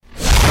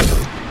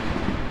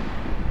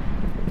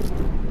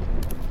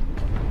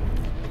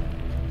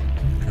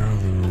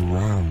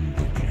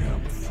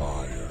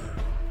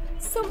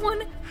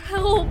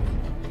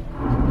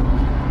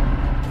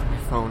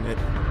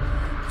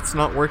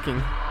not working.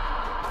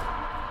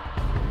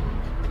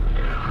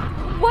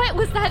 What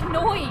was that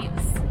noise?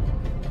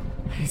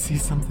 I see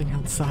something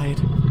outside.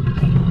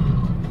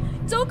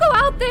 Don't go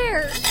out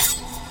there!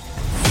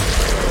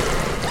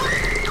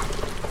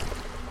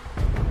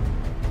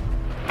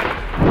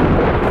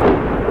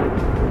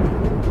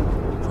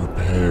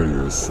 Prepare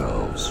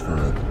yourselves for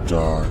a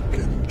dark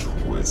and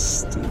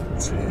twisted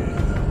tale.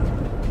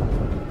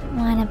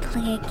 Wanna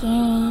play a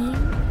game?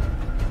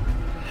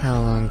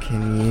 How long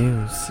can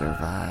you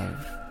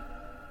survive?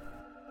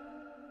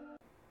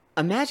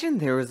 Imagine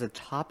there was a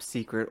top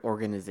secret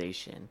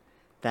organization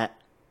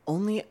that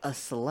only a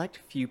select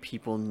few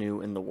people knew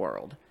in the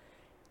world.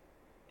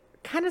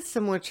 Kind of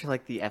similar to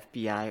like the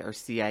FBI or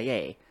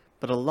CIA,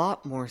 but a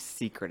lot more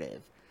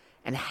secretive,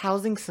 and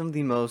housing some of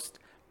the most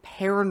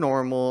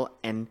paranormal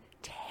and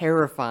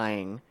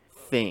terrifying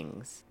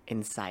things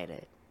inside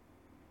it.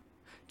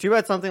 Too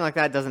bad something like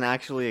that doesn't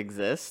actually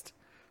exist.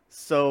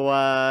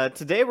 So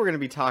today we're going to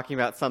be talking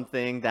about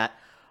something that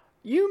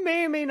you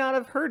may or may not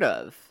have heard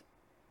of,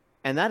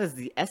 and that is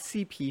the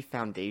SCP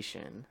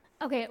Foundation.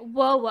 Okay,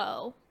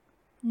 whoa.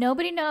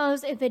 Nobody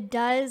knows if it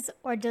does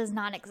or does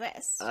not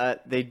exist.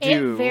 They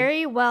do. It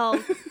very well...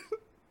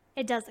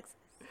 It does exist.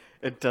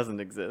 It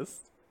doesn't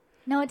exist.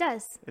 No, it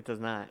does. It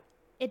does not.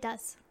 It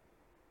does.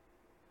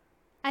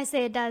 I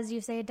say it does, you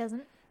say it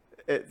doesn't.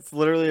 It's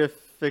literally a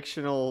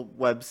fictional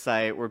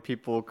website where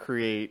people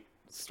create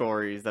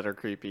stories that are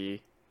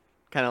creepy.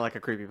 Kind of like a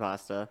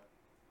creepypasta.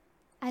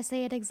 I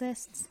say it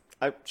exists.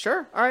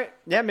 Sure. All right.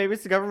 Yeah, maybe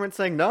it's the government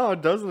saying, no,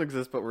 it doesn't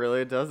exist, but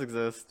really it does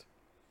exist.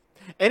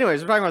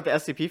 Anyways, we're talking about the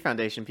SCP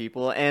Foundation,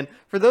 people. And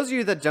for those of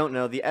you that don't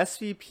know, the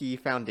SCP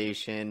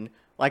Foundation,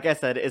 like I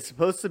said, is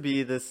supposed to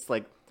be this,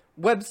 like,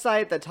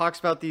 website that talks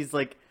about these,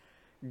 like,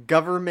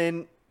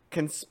 government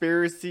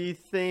conspiracy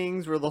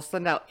things where they'll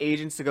send out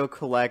agents to go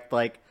collect,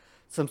 like,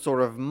 some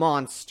sort of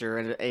monster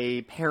and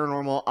a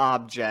paranormal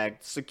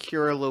object,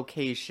 secure a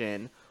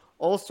location,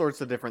 all sorts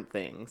of different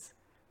things.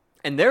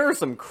 And there are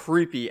some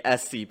creepy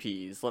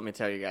SCPs, let me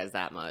tell you guys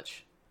that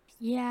much.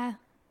 Yeah.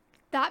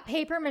 That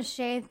paper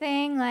mache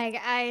thing, like,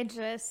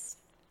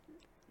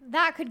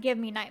 that could give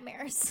me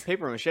nightmares.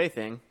 Paper mache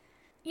thing?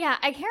 Yeah,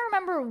 I can't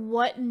remember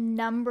what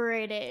number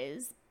it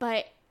is,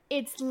 but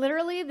it's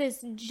literally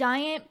this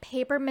giant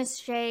paper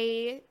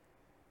mache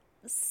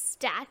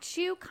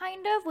statue,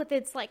 kind of, with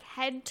its, like,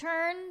 head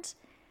turned.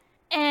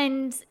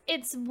 And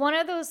it's one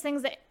of those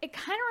things that, it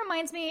kind of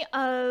reminds me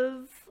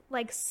of,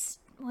 like,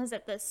 was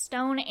it the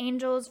Stone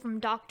Angels from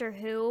Doctor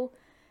Who?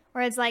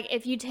 Where it's like,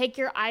 if you take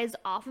your eyes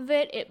off of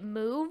it, it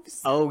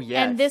moves. Oh, yes.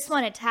 And this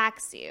one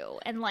attacks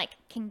you and, like,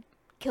 can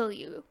kill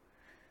you.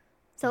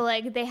 So,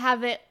 like, they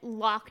have it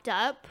locked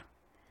up.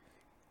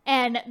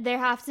 And there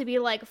have to be,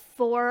 like,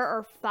 4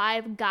 or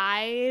 5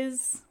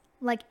 guys,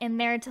 like, in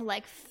there to,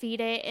 like,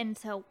 feed it and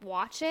to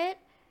watch it.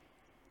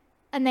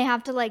 And they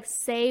have to, like,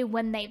 say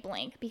when they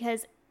blink.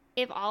 Because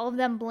if all of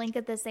them blink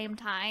at the same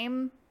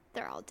time,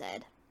 they're all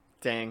dead.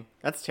 Dang.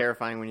 That's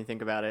terrifying when you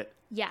think about it.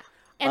 Yeah.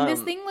 And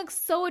this thing looks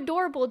so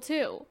adorable,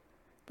 too.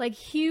 Like,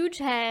 huge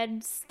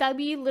head,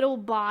 stubby little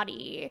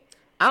body.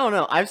 I don't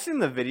know. I've seen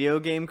the video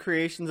game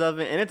creations of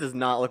it, and it does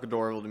not look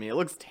adorable to me. It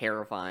looks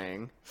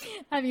terrifying.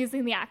 Have you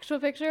seen the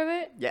actual picture of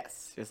it?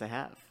 Yes. Yes, I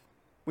have.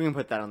 We can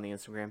put that on the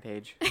Instagram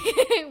page.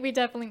 We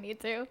definitely need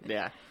to.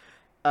 Yeah.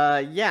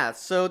 Yeah,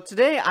 so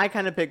today I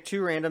kind of picked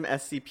 2 random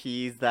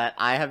SCPs that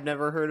I have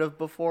never heard of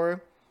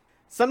before.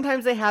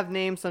 Sometimes they have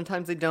names,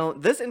 sometimes they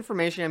don't. This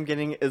information I'm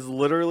getting is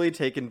literally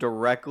taken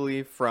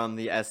directly from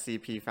the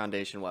SCP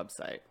Foundation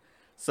website.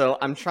 So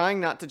I'm trying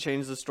not to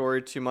change the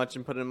story too much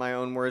and put it in my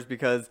own words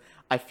because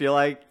I feel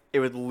like it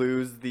would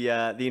lose the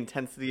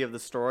intensity of the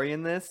story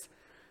in this.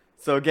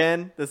 So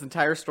again, this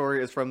entire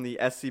story is from the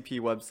SCP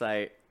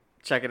website.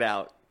 Check it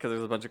out because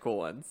there's a bunch of cool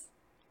ones.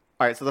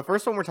 Alright, so the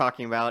first one we're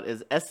talking about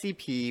is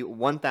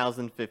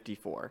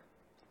SCP-1054.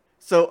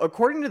 So,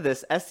 according to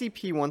this,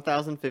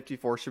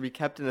 SCP-1054 should be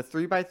kept in a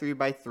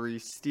 3x3x3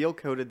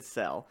 steel-coated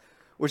cell,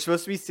 which is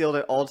supposed to be sealed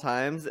at all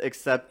times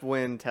except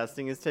when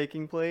testing is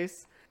taking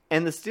place.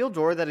 And the steel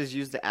door that is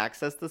used to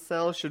access the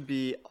cell should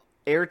be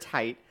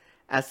airtight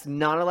as to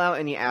not allow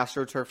any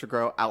astroturf to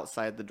grow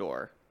outside the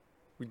door.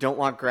 We don't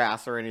want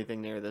grass or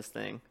anything near this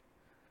thing.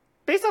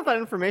 Based off that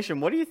information,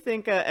 what do you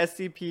think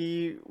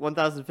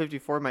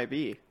SCP-1054 might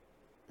be?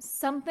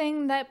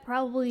 Something that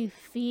probably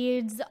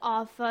feeds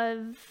off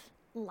of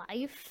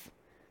life.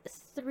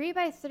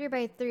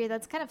 3x3x3,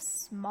 that's kind of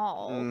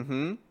small.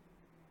 Mm-hmm.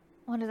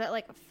 What is that,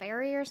 like a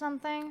fairy or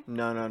something?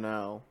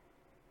 No.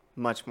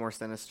 Much more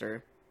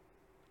sinister.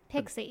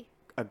 Pixie.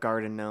 A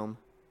garden gnome.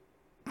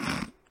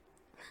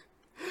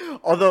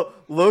 Although,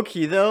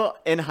 low-key though,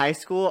 in high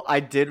school, I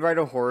did write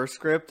a horror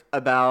script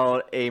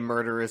about a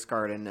murderous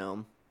garden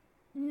gnome.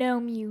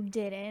 Gnome, you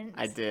didn't.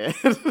 I did.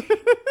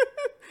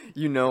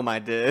 You know I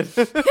did.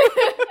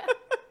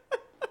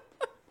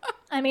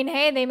 I mean,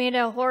 hey, they made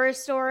a horror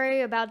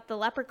story about the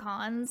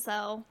leprechaun,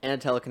 so... And a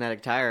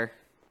telekinetic tire.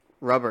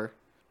 Rubber.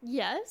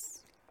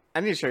 Yes?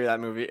 I need to show you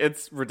that movie.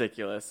 It's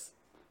ridiculous.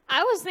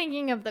 I was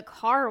thinking of the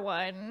car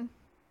one.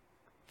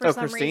 For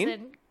some Christine?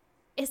 reason.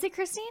 Is it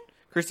Christine?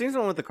 Christine's the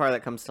one with the car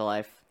that comes to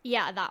life.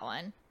 Yeah, that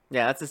one.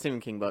 Yeah, that's a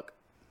Stephen King book.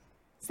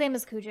 Same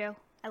as Cujo.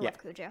 I Yeah.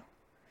 love Cujo.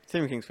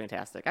 Stephen King's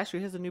fantastic. Actually,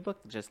 he has a new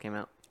book that just came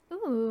out.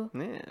 Ooh.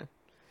 Yeah.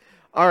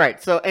 All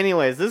right. So,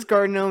 anyways, this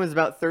garden gnome is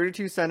about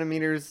 32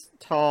 centimeters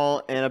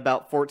tall and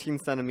about 14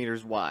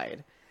 centimeters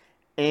wide.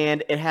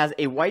 And it has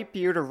a white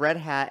beard, a red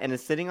hat, and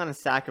is sitting on a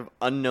sack of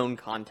unknown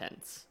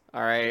contents.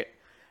 All right.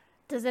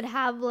 Does it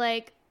have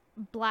like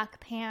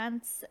black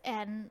pants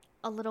and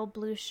a little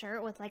blue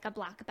shirt with like a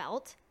black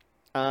belt?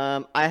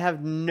 I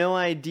have no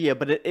idea,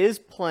 but it is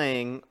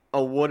playing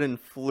a wooden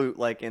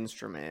flute-like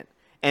instrument.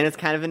 And it's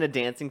kind of in a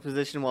dancing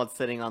position while it's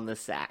sitting on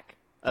this sack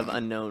of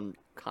unknown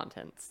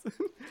contents.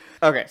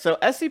 Okay, so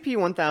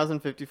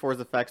SCP-1054's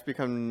effects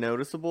become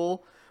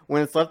noticeable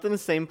when it's left in the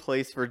same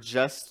place for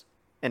just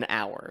an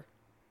hour.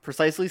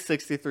 Precisely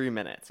 63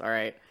 minutes,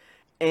 alright?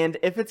 And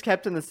if it's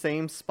kept in the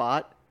same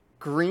spot,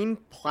 green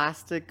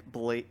plastic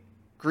blades,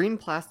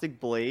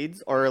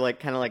 or like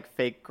kind of like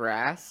fake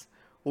grass,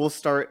 will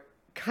start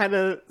kind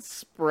of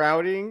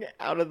sprouting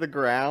out of the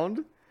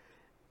ground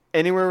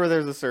anywhere where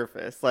there's a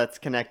surface that's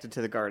connected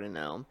to the garden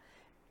gnome.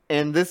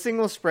 And this thing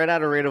will spread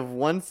at a rate of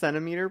 1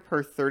 centimeter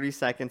per 30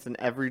 seconds in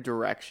every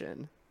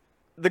direction.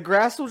 The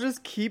grass will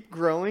just keep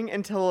growing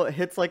until it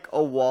hits like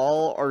a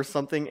wall or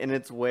something in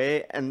its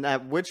way, and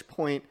at which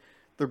point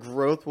the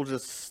growth will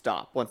just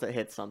stop once it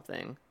hits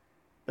something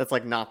that's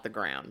like not the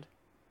ground.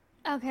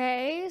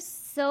 Okay,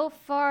 so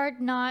far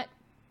not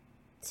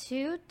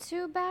too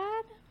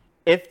bad.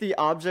 If the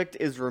object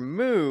is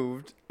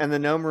removed and the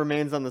gnome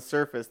remains on the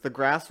surface, the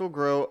grass will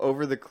grow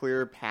over the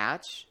clear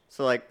patch.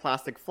 So like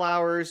plastic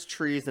flowers,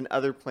 trees, and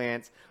other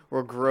plants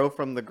will grow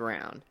from the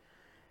ground.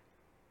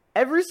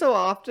 Every so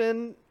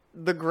often,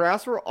 the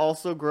grass will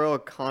also grow a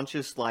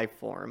conscious life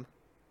form.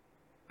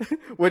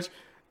 Which,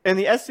 in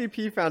the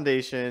SCP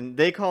Foundation,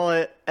 they call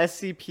it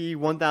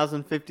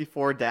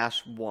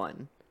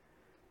SCP-1054-1.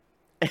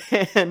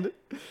 And...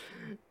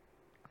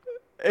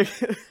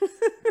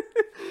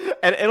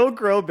 and it'll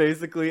grow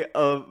basically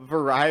a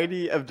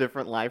variety of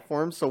different life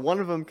forms. So one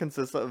of them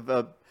consists of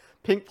a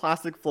pink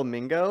plastic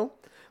flamingo,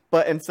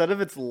 but instead of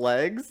its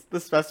legs, the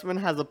specimen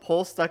has a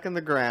pole stuck in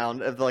the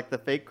ground of like the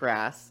fake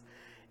grass,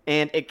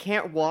 and it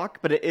can't walk,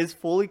 but it is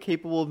fully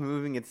capable of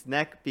moving its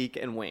neck, beak,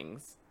 and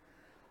wings.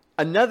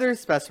 Another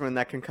specimen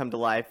that can come to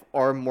life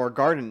are more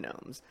garden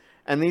gnomes,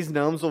 and these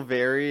gnomes will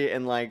vary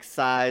in like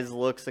size,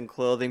 looks, and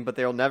clothing, but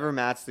they'll never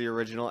match the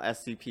original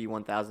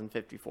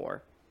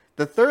SCP-1054.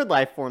 The third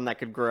life form that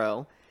could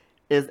grow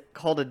is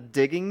called a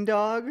digging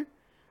dog,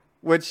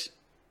 which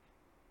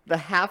the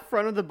half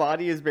front of the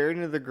body is buried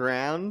into the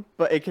ground,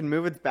 but it can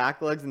move its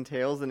back legs and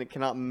tails, and it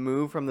cannot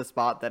move from the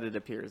spot that it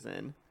appears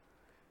in.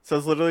 So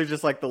it's literally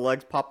just like the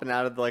legs popping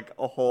out of like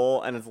a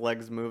hole and its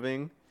legs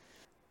moving.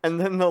 And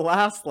then the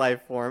last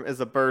life form is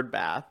a bird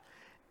bath.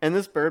 And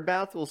this bird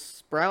bath will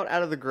sprout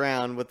out of the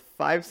ground with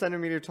 5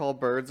 centimeter tall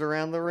birds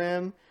around the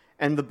rim.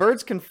 And the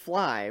birds can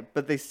fly,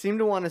 but they seem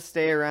to want to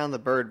stay around the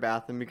bird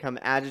bath and become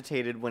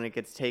agitated when it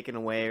gets taken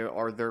away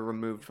or they're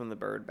removed from the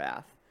bird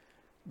bath.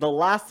 The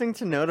last thing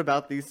to note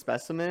about these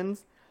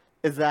specimens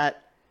is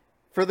that,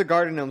 for the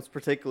garden gnomes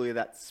particularly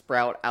that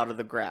sprout out of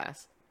the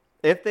grass,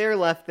 if they are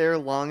left there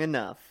long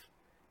enough,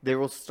 they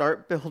will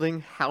start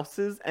building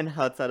houses and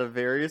huts out of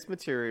various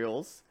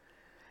materials.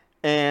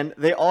 And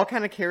they all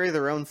kind of carry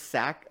their own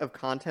sack of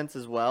contents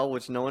as well,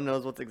 which no one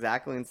knows what's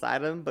exactly inside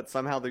them, but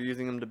somehow they're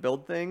using them to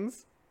build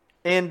things.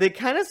 And they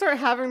kind of start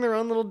having their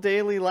own little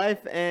daily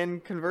life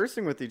and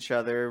conversing with each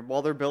other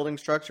while they're building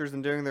structures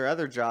and doing their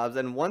other jobs.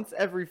 And once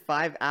every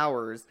 5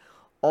 hours,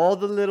 all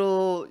the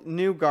little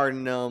new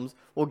garden gnomes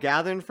will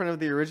gather in front of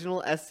the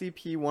original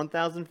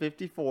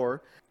SCP-1054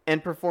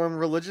 and perform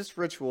religious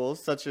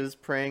rituals such as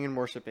praying and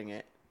worshiping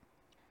it.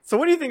 So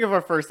what do you think of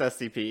our first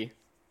SCP?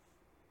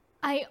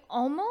 I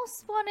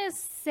almost want to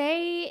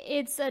say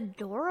it's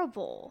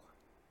adorable.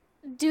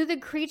 Do the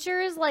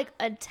creatures like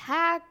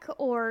attack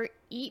or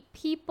eat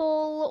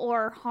people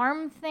or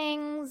harm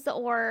things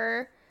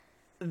or...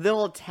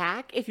 They'll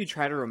attack if you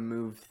try to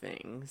remove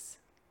things.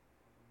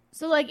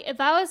 So like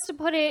if I was to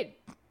put it,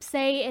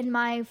 say, in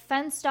my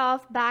fenced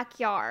off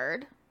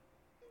backyard,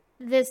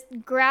 this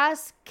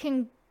grass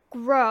can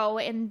grow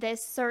in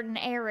this certain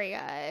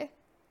area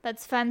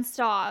that's fenced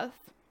off,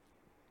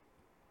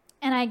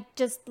 and I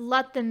just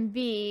let them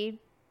be,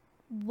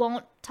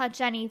 won't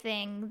touch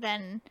anything,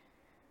 then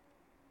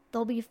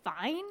they'll be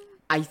fine?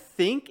 I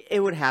think it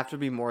would have to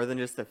be more than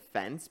just a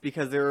fence,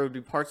 because there would be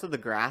parts of the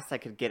grass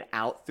that could get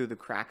out through the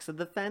cracks of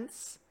the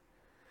fence.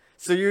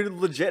 So you'd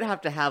legit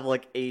have to have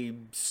like a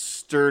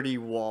sturdy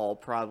wall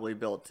probably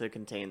built to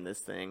contain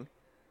this thing.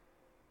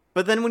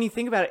 But then when you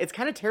think about it, it's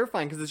kind of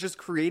terrifying because it's just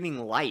creating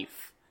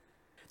life.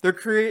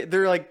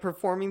 They're like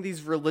performing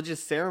these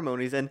religious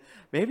ceremonies, and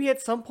maybe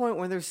at some point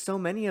when there's so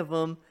many of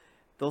them,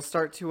 they'll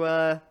start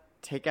to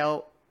take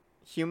out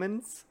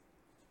humans.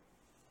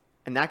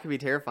 And that could be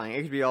terrifying.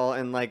 It could be all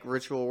in like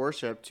ritual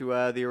worship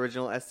to the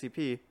original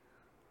SCP.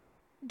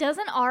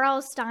 Doesn't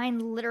R.L. Stein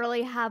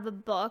literally have a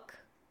book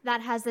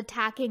that has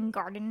attacking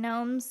garden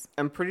gnomes?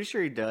 I'm pretty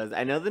sure he does.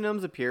 I know the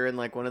gnomes appear in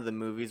like one of the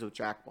movies with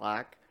Jack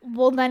Black.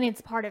 Well, then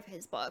it's part of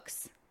his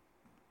books.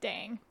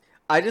 Dang.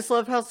 I just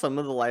love how some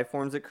of the life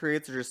forms it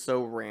creates are just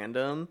so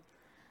random.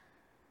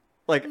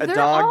 Like a They're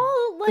dog.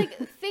 all like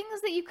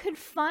things that you could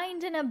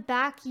find in a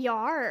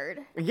backyard.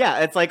 Yeah,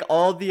 it's like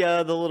all the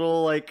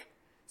little like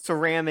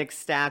ceramic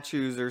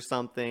statues or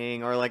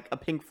something, or like a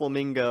pink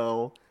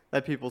flamingo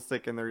that people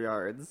stick in their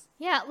yards.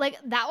 Yeah, like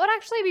that would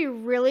actually be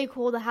really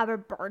cool to have a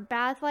bird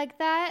bath like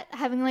that,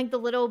 having like the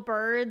little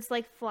birds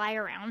like fly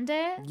around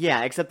it.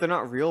 Yeah, except they're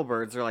not real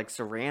birds, they're like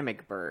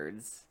ceramic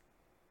birds.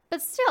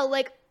 But still,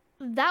 like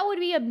that would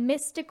be a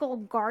mystical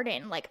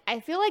garden. Like I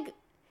feel like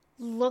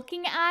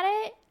looking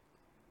at it,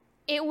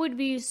 it would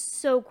be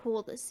so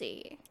cool to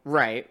see.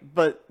 Right,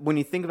 but when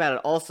you think about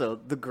it also,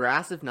 the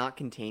grass, if not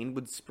contained,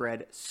 would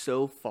spread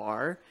so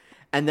far,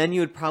 and then you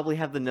would probably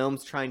have the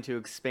gnomes trying to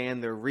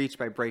expand their reach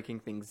by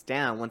breaking things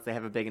down once they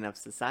have a big enough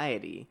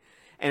society.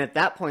 And at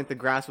that point, the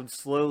grass would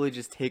slowly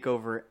just take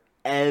over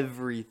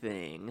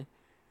everything.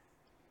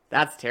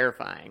 That's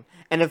terrifying.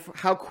 And if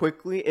how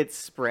quickly it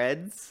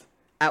spreads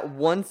at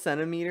 1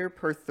 centimeter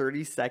per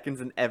 30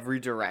 seconds in every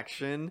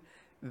direction,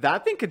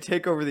 that thing could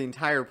take over the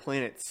entire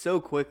planet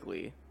so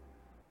quickly.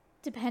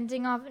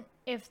 Depending on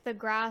if the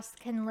grass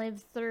can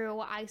live through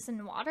ice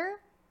and water,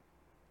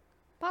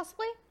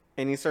 possibly.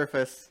 Any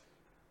surface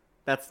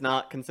that's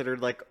not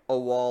considered like a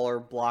wall or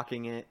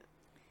blocking it.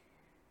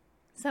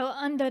 So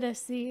under the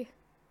sea.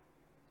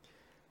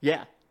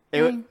 Yeah.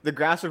 The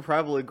grass would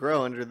probably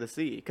grow under the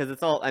sea because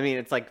it's all, I mean,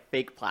 it's like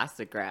fake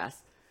plastic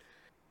grass.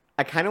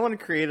 I kind of want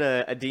to create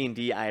a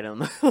D&D item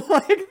like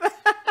that.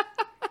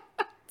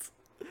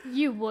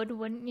 You would,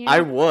 wouldn't you?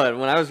 I would.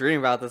 When I was reading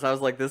about this, I was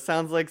like, this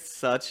sounds like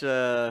such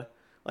a,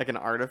 like an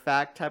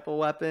artifact type of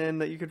weapon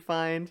that you could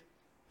find.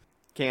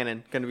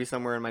 Canon. Going to be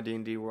somewhere in my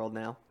D&D world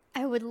now.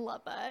 I would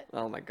love it.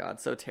 Oh my god,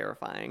 so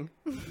terrifying.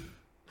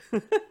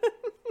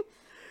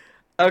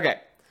 Okay,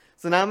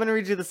 so now I'm going to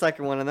read you the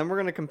second one, and then we're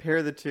going to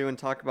compare the two and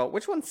talk about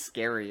which one's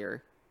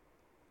scarier.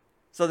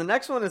 So the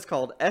next one is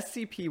called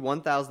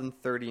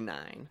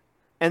SCP-1039.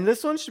 And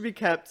this one should be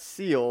kept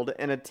sealed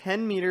in a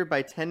 10 meter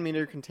by 10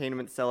 meter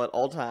containment cell at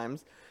all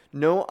times.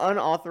 No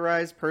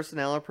unauthorized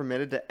personnel are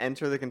permitted to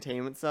enter the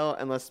containment cell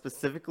unless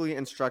specifically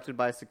instructed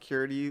by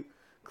security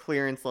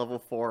clearance level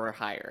 4 or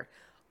higher.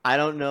 I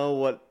don't know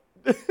what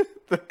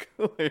the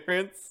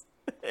clearance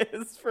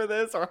is for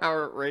this or how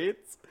it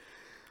rates,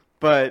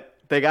 but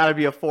they gotta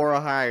be a 4 or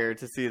higher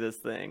to see this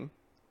thing.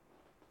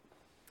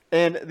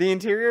 And the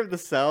interior of the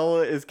cell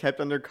is kept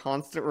under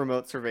constant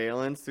remote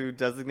surveillance through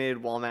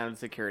designated wall-mounted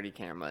security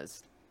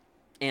cameras.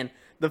 And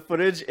the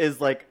footage is,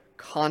 like,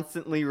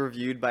 constantly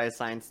reviewed by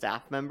assigned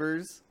staff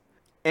members.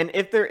 And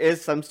if there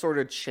is some sort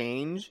of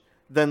change,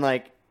 then,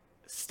 like,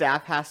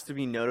 staff has to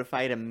be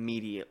notified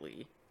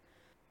immediately.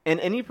 And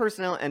any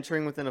personnel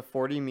entering within a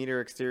 40-meter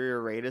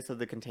exterior radius of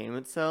the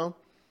containment cell,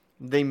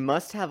 they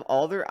must have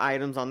all their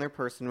items on their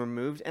person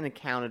removed and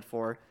accounted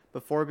for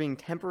before being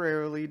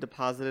temporarily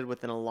deposited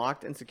within a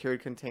locked and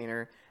secured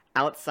container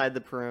outside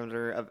the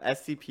perimeter of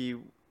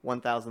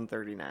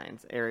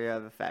SCP-1039's area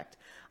of effect,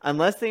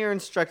 unless they are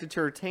instructed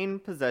to retain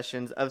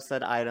possessions of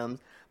said items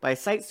by a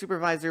site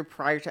supervisor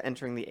prior to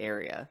entering the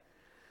area.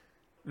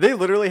 They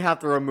literally have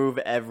to remove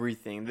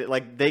everything.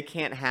 Like, they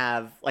can't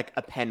have, like,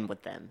 a pen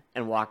with them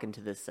and walk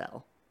into this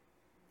cell.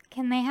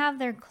 Can they have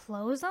their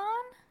clothes on?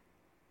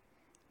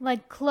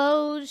 Like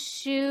clothes,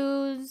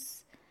 shoes?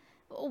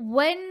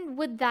 When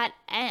would that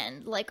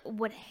end? Like,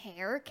 would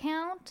hair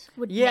count?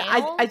 Would Yeah,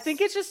 nails? I think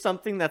it's just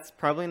something that's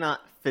probably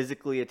not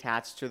physically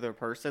attached to the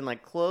person.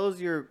 Like,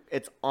 clothes,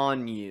 it's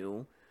on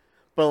you.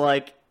 But,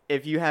 like,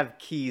 if you have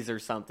keys or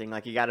something,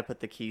 like, you got to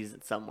put the keys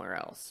somewhere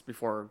else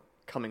before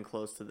coming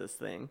close to this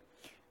thing.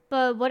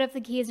 But what if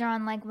the keys are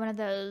on, like, one of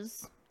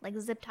those, like,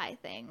 zip tie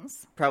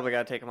things? Probably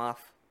got to take them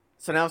off.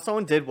 So now if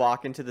someone did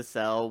walk into the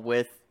cell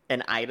with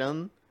an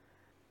item,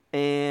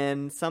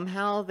 and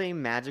somehow they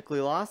magically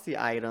lost the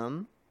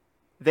item,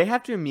 they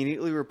have to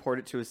immediately report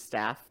it to a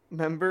staff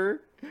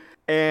member,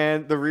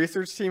 and the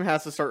research team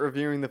has to start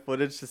reviewing the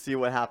footage to see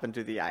what happened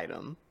to the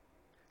item.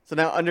 So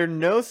now, under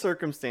no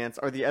circumstance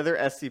are the other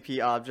SCP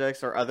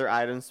objects or other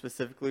items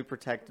specifically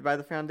protected by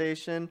the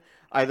Foundation,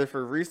 either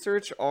for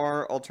research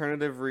or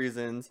alternative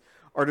reasons,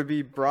 or to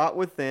be brought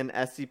within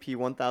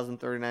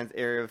SCP-1039's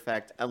area of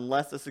effect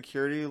unless a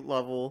security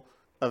level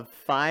of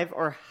 5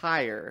 or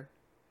higher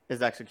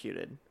is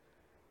executed.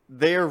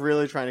 They are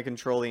really trying to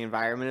control the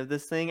environment of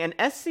this thing. And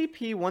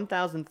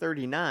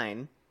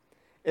SCP-1039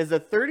 is a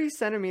 30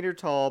 centimeter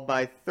tall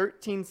by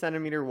 13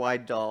 centimeter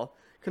wide doll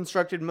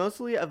constructed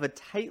mostly of a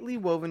tightly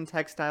woven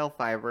textile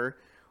fiber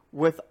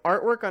with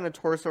artwork on a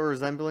torso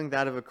resembling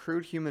that of a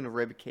crude human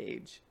rib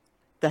cage.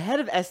 The head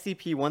of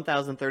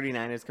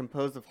SCP-1039 is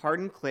composed of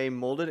hardened clay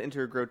molded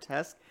into a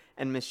grotesque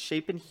and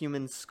misshapen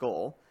human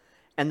skull,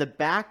 and the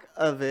back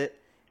of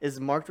it is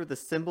marked with a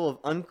symbol of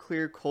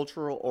unclear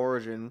cultural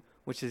origin,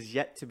 which is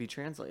yet to be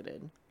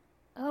translated.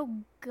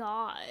 Oh,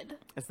 God.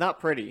 It's not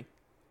pretty.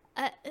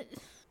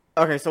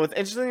 Okay, so what's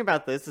interesting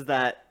about this is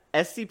that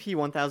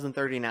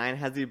SCP-1039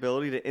 has the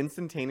ability to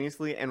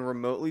instantaneously and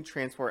remotely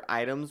transport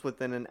items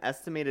within an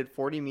estimated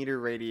 40-meter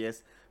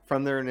radius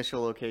from their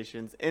initial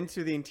locations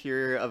into the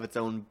interior of its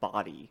own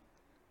body.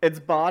 Its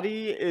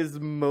body is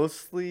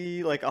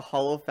mostly like a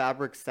hollow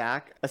fabric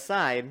sack,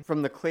 aside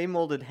from the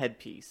clay-molded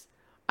headpiece.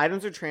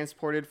 Items are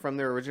transported from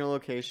their original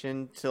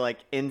location to like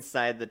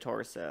inside the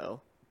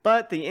torso.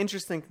 But the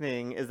interesting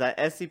thing is that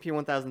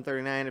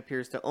SCP-1039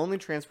 appears to only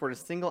transport a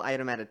single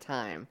item at a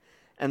time,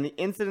 and the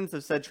incidents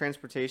of said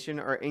transportation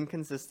are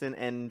inconsistent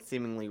and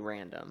seemingly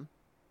random.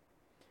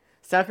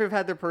 Staff who have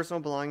had their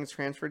personal belongings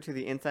transferred to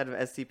the inside of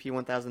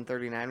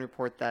SCP-1039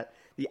 report that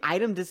the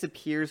item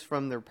disappears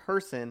from their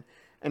person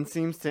and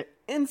seems to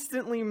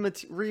instantly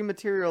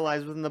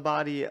rematerialize within the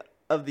body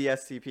of the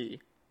SCP.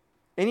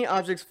 Any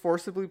objects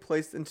forcibly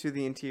placed into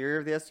the interior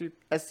of the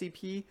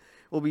SCP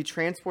will be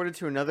transported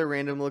to another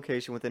random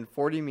location within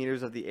 40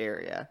 meters of the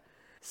area.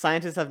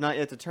 Scientists have not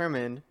yet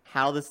determined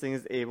how this thing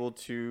is able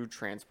to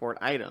transport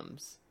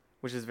items,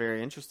 which is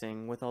very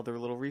interesting with all their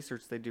little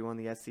research they do on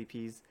the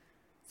SCPs,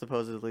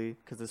 supposedly,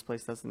 because this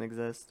place doesn't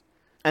exist.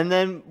 And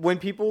then when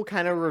people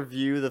kind of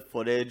review the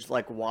footage,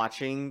 like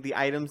watching the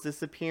items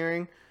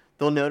disappearing,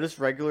 they'll notice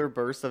regular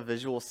bursts of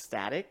visual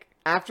static,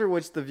 after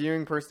which the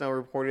viewing personnel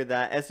reported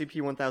that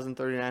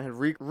SCP-1039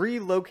 had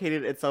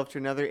relocated itself to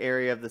another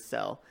area of the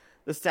cell.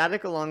 The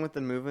static, along with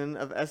the movement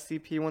of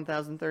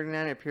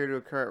SCP-1039, appear to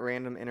occur at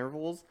random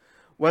intervals.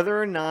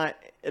 Whether or not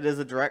it is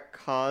a direct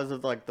cause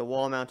of like the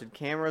wall-mounted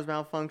cameras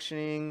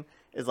malfunctioning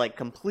is like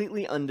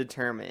completely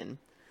undetermined.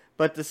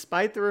 But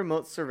despite the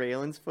remote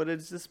surveillance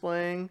footage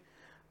displaying,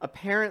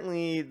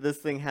 apparently this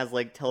thing has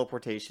like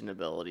teleportation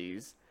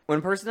abilities.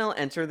 When personnel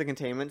enter the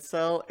containment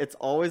cell, it's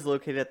always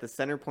located at the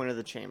center point of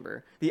the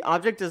chamber. The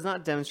object does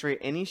not demonstrate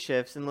any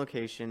shifts in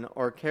location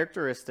or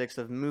characteristics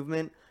of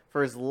movement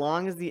for as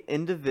long as the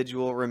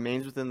individual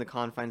remains within the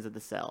confines of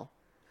the cell.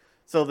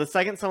 So the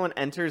second someone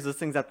enters, this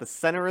thing's at the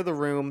center of the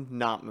room,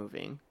 not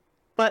moving.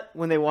 But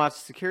when they watch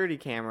security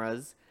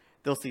cameras,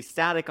 they'll see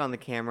static on the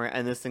camera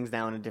and this thing's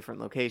now in a different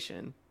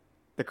location.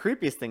 The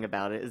creepiest thing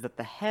about it is that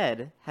the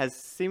head has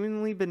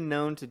seemingly been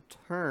known to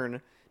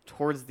turn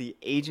towards the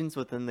agents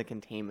within the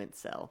containment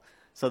cell.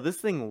 So this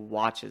thing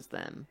watches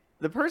them.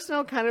 The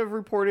personnel kind of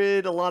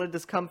reported a lot of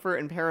discomfort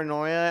and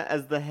paranoia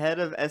as the head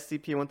of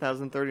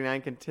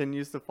SCP-1039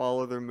 continues to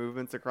follow their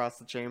movements across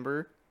the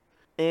chamber.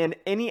 And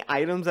any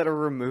items that are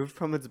removed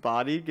from its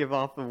body give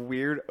off a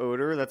weird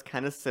odor that's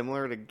kind of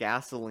similar to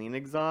gasoline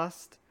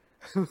exhaust.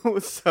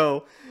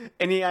 So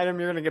any item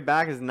you're going to get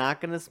back is not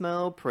going to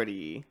smell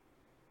pretty.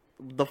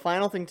 The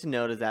final thing to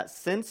note is that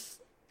since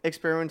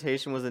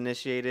experimentation was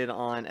initiated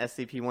on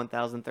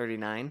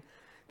SCP-1039,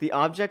 the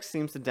object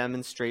seems to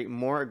demonstrate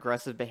more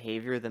aggressive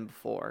behavior than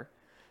before.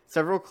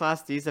 Several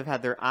Class Ds have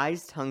had their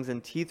eyes, tongues,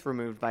 and teeth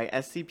removed by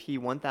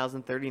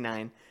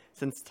SCP-1039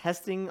 since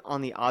testing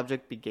on the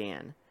object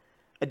began.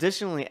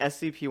 Additionally,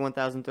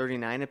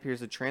 SCP-1039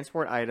 appears to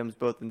transport items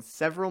both in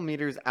several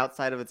meters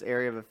outside of its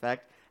area of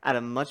effect at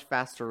a much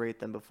faster rate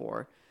than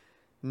before.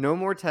 No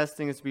more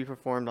testing is to be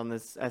performed on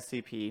this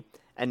SCP,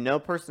 and no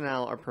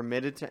personnel are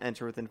permitted to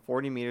enter within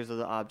 40 meters of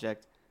the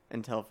object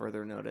until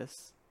further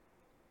notice.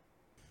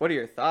 What are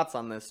your thoughts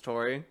on this,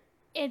 Tori?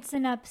 It's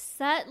an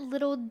upset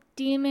little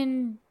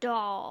demon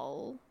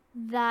doll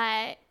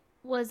that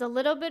was a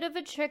little bit of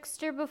a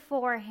trickster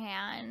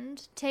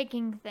beforehand,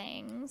 taking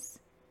things.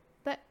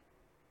 But,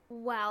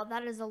 wow,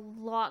 that is a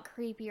lot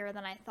creepier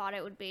than I thought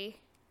it would be.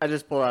 I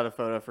just pulled out a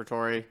photo for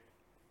Tori.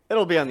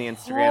 It'll be on the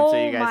Instagram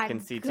so you guys can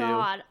see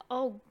God.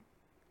 Oh,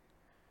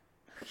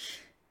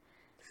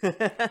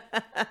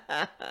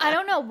 I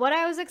don't know what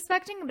I was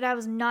expecting, but I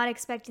was not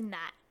expecting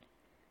that.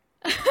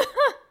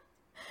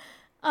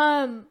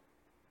 Are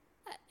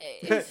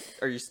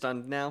you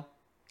stunned now?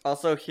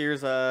 Also,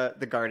 here's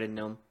the garden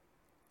gnome.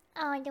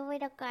 Oh, the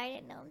little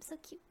garden gnome, so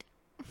cute.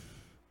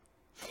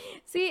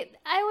 See,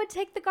 I would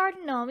take the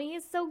garden gnome. He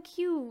is so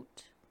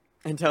cute.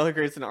 Until he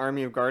creates an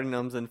army of garden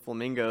gnomes and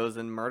flamingos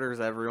and murders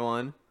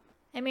everyone.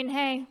 I mean,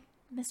 hey,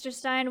 Mr.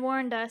 Stein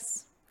warned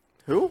us.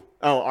 Who?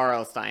 Oh,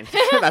 R.L. Stein.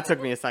 That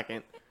took me a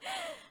second.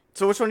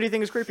 So which one do you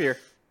think is creepier?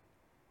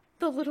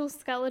 The little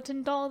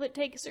skeleton doll that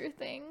takes her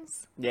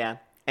things. Yeah.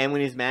 And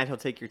when he's mad, he'll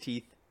take your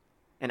teeth.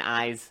 And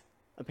eyes,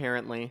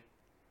 apparently.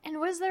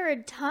 And was there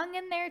a tongue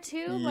in there,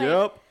 too?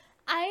 Yep.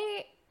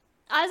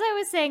 As I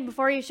was saying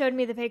before you showed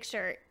me the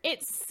picture,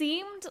 it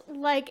seemed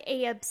like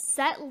a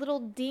upset little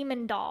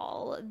demon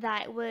doll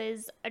that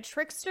was a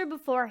trickster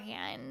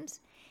beforehand.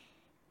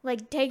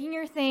 Like, taking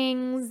your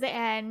things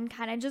and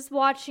kind of just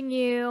watching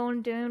you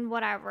and doing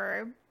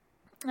whatever.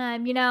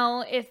 You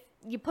know, if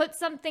you put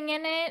something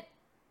in it,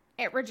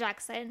 it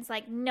rejects it. It's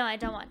like, no, I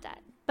don't want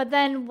that. But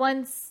then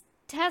once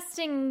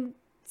testing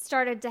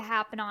started to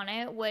happen on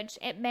it, which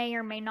it may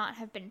or may not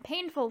have been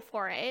painful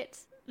for it,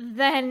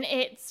 then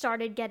it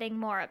started getting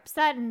more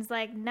upset and it's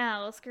like,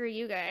 no, screw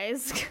you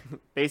guys.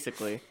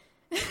 Basically.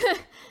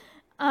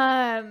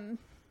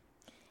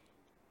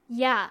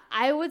 Yeah,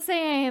 I would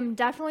say I am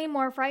definitely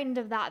more frightened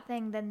of that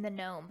thing than the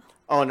gnome.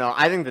 Oh no,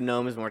 I think the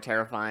gnome is more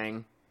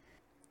terrifying.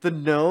 The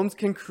gnomes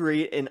can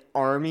create an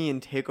army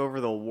and take over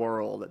the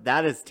world.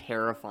 That is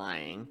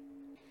terrifying.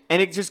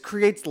 And it just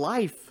creates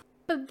life.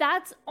 But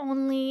that's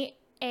only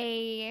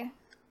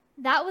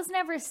that was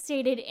never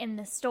stated in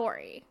the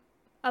story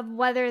of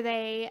whether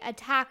they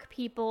attack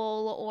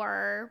people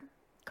or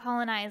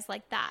colonize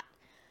like that.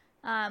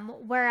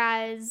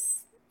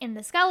 Whereas in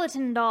the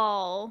skeleton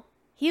doll,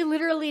 he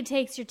literally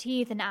takes your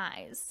teeth and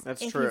eyes.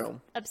 That's if true. He's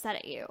upset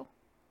at you.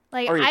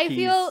 Like, Or your I keys.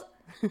 feel,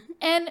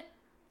 and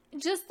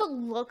just the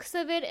looks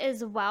of it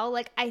as well.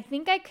 Like, I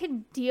think I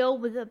could deal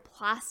with a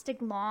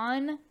plastic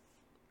lawn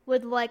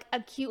with like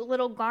a cute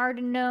little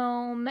garden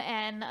gnome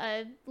and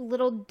a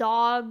little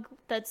dog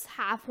that's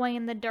halfway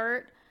in the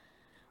dirt.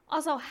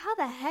 Also, how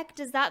the heck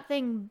does that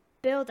thing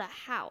build a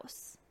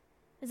house?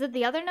 Is it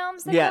the other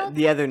gnomes that Yeah, build?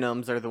 the other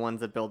gnomes are the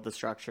ones that build the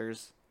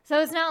structures. So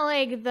it's not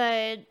like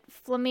the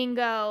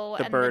flamingo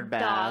The and bird the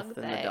bath dog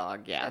and the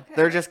dog, yeah. Okay.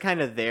 They're just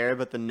kind of there,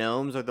 but the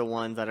gnomes are the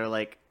ones that are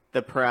like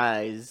the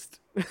prized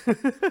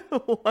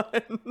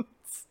ones.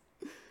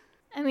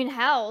 I mean,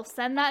 hell,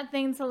 send that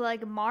thing to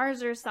like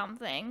Mars or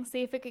something.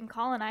 See if it can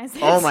colonize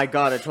it. Oh my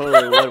god, it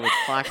totally would with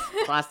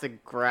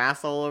plastic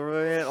grass all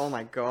over it. Oh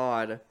my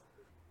god.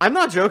 I'm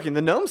not joking.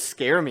 The gnomes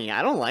scare me.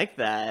 I don't like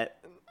that.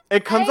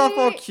 It comes off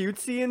all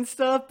cutesy and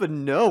stuff, but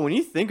no, when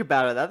you think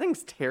about it, that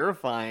thing's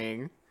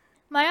terrifying.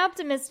 My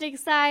optimistic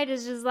side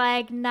is just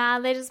like, nah,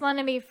 they just want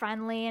to be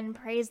friendly and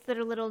praise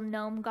their little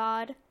gnome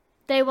god.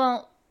 They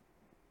won't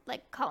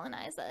like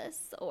colonize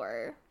us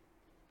or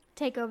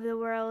take over the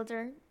world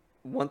or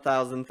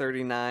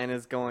 1039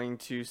 is going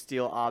to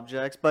steal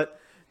objects, but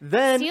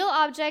then steal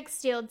objects,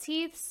 steal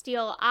teeth,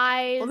 steal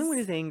eyes. only when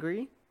he's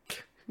angry.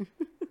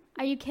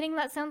 Are you kidding?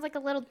 That sounds like a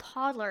little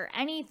toddler.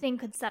 Anything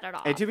could set it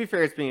off. Hey, to be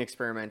fair, it's being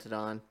experimented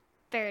on.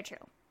 Very true.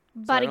 I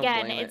But don't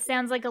again, blame it it.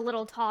 sounds like a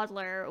little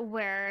toddler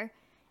where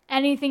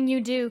anything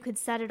you do could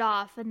set it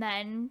off, and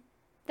then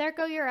there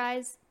go your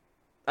eyes.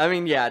 I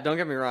mean, yeah, don't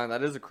get me wrong,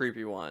 that is a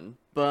creepy one,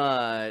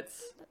 but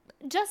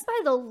Just by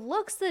the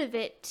looks of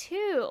it,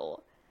 too.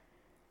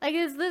 Like,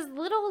 is this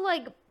little,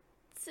 like,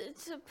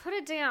 to put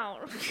it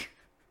down.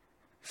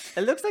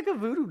 it looks like a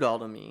voodoo doll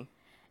to me.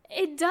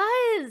 It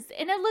does,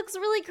 and it looks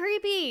really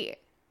creepy.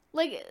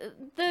 Like,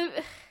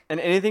 And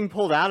anything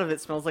pulled out of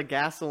it smells like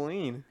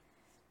gasoline.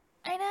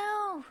 I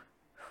know.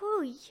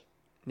 Whew.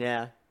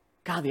 Yeah.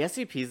 God, the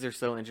SCPs are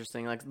so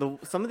interesting. Like,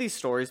 some of these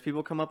stories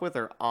people come up with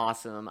are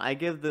awesome. I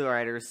give the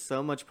writers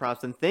so much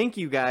props, and thank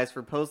you guys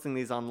for posting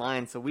these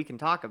online so we can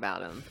talk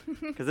about them,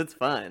 because it's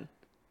fun.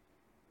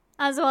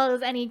 As well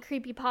as any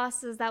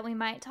creepypastas that we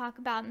might talk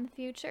about in the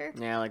future.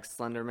 Yeah, like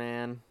Slender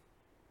Man.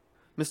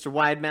 Mr.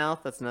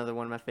 Widemouth, that's another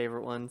one of my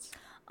favorite ones.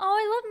 Oh,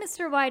 I love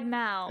Mr.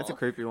 Widemouth. That's a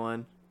creepy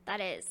one. That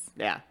is.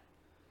 Yeah.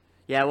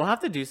 Yeah, we'll have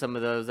to do some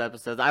of those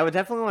episodes. I would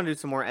definitely want to do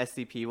some more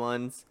SCP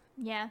ones.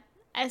 Yeah.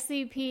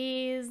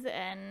 SCPs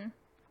and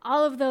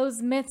all of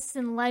those myths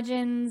and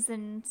legends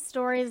and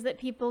stories that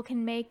people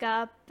can make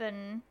up,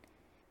 and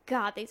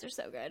God, these are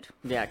so good.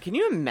 Yeah, can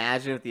you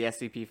imagine if the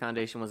SCP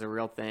Foundation was a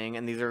real thing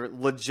and these are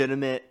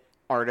legitimate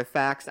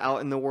artifacts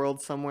out in the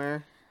world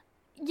somewhere?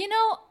 You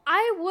know,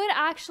 I would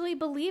actually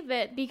believe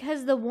it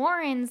because the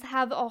Warrens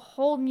have a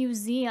whole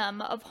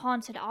museum of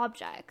haunted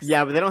objects.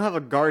 Yeah, but they don't have a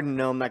garden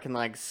gnome that can,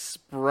 like,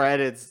 spread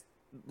its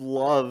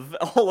love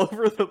all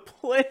over the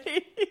place.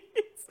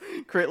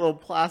 Create little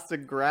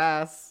plastic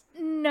grass.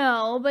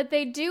 No, but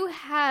they do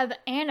have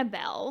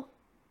Annabelle,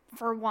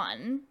 for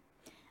one,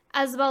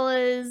 as well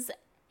as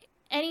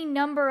any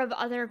number of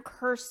other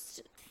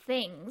cursed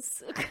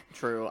things.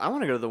 True. I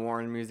want to go to the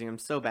Warren Museum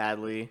so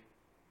badly.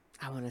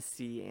 I want to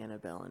see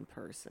Annabelle in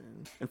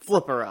person and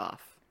flip her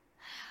off.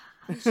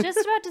 I was just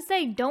about to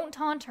say, don't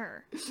taunt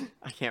her.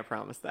 I can't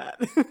promise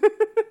that.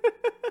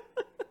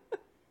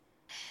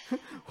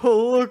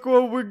 Well, look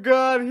what we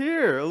got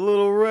here. A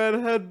little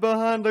redhead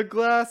behind a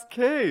glass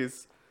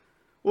case.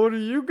 What are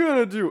you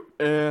gonna do,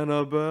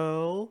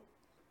 Annabelle?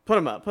 Put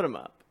him up, put him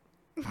up.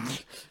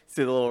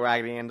 See the little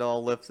Raggedy Ann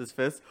doll lifts his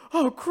fist.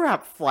 Oh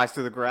crap! Flies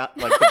through the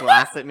the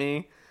glass at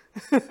me.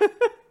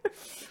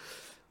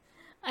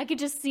 I could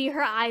just see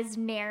her eyes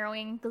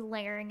narrowing,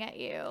 glaring at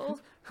you.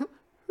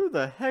 Who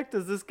the heck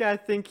does this guy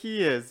think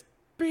he is?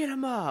 Beat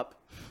him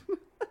up.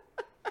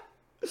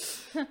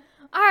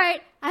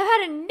 Alright, I've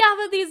had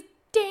enough of these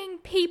dang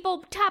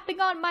people tapping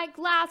on my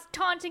glass,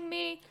 taunting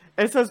me.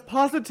 It says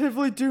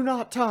positively do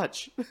not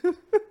touch.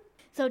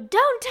 So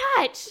don't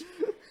touch!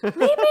 Leave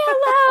me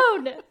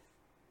alone!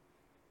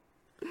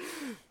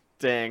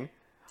 Dang.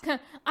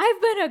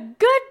 I've been a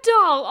good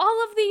doll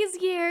all of these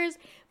years,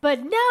 but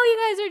now you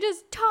guys are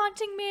just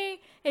taunting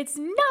me. It's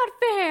not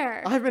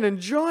fair. I've been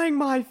enjoying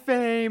my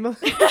fame.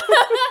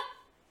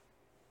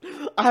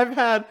 I've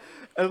had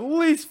at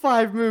least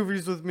 5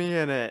 movies with me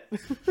in it.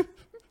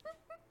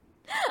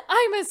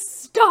 I'm a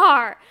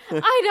star.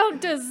 I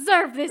don't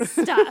deserve this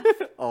stuff.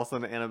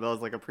 Also,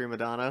 Annabelle's like a prima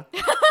donna.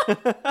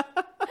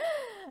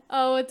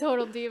 Oh, a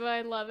total diva.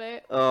 I love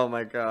it. Oh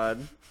my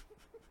god.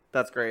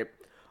 That's great.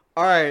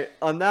 Alright,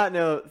 on that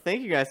note,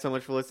 thank you guys so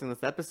much for listening to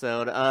this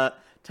episode.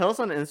 Tell us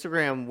on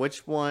Instagram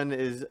which one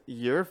is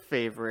your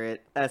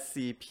favorite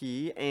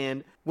SCP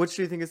and which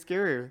do you think is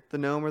scarier, the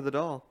gnome or the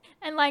doll?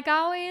 And like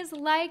always,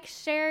 like,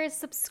 share,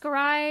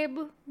 subscribe.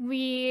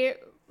 We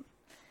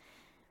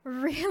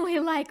really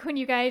like when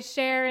you guys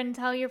share and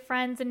tell your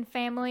friends and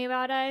family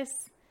about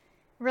us.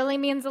 Really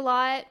means a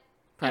lot.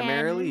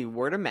 Primarily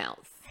word of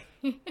mouth.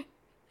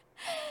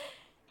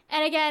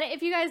 And again,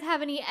 if you guys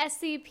have any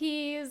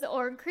SCPs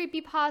or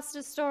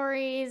creepypasta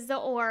stories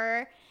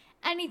or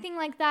anything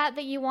like that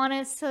that you want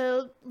us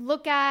to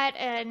look at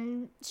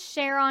and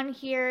share on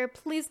here,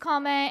 please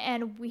comment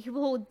and we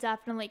will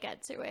definitely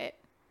get to it.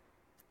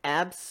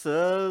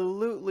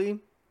 Absolutely.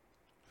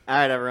 All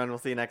right, everyone. We'll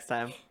see you next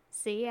time.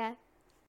 See ya.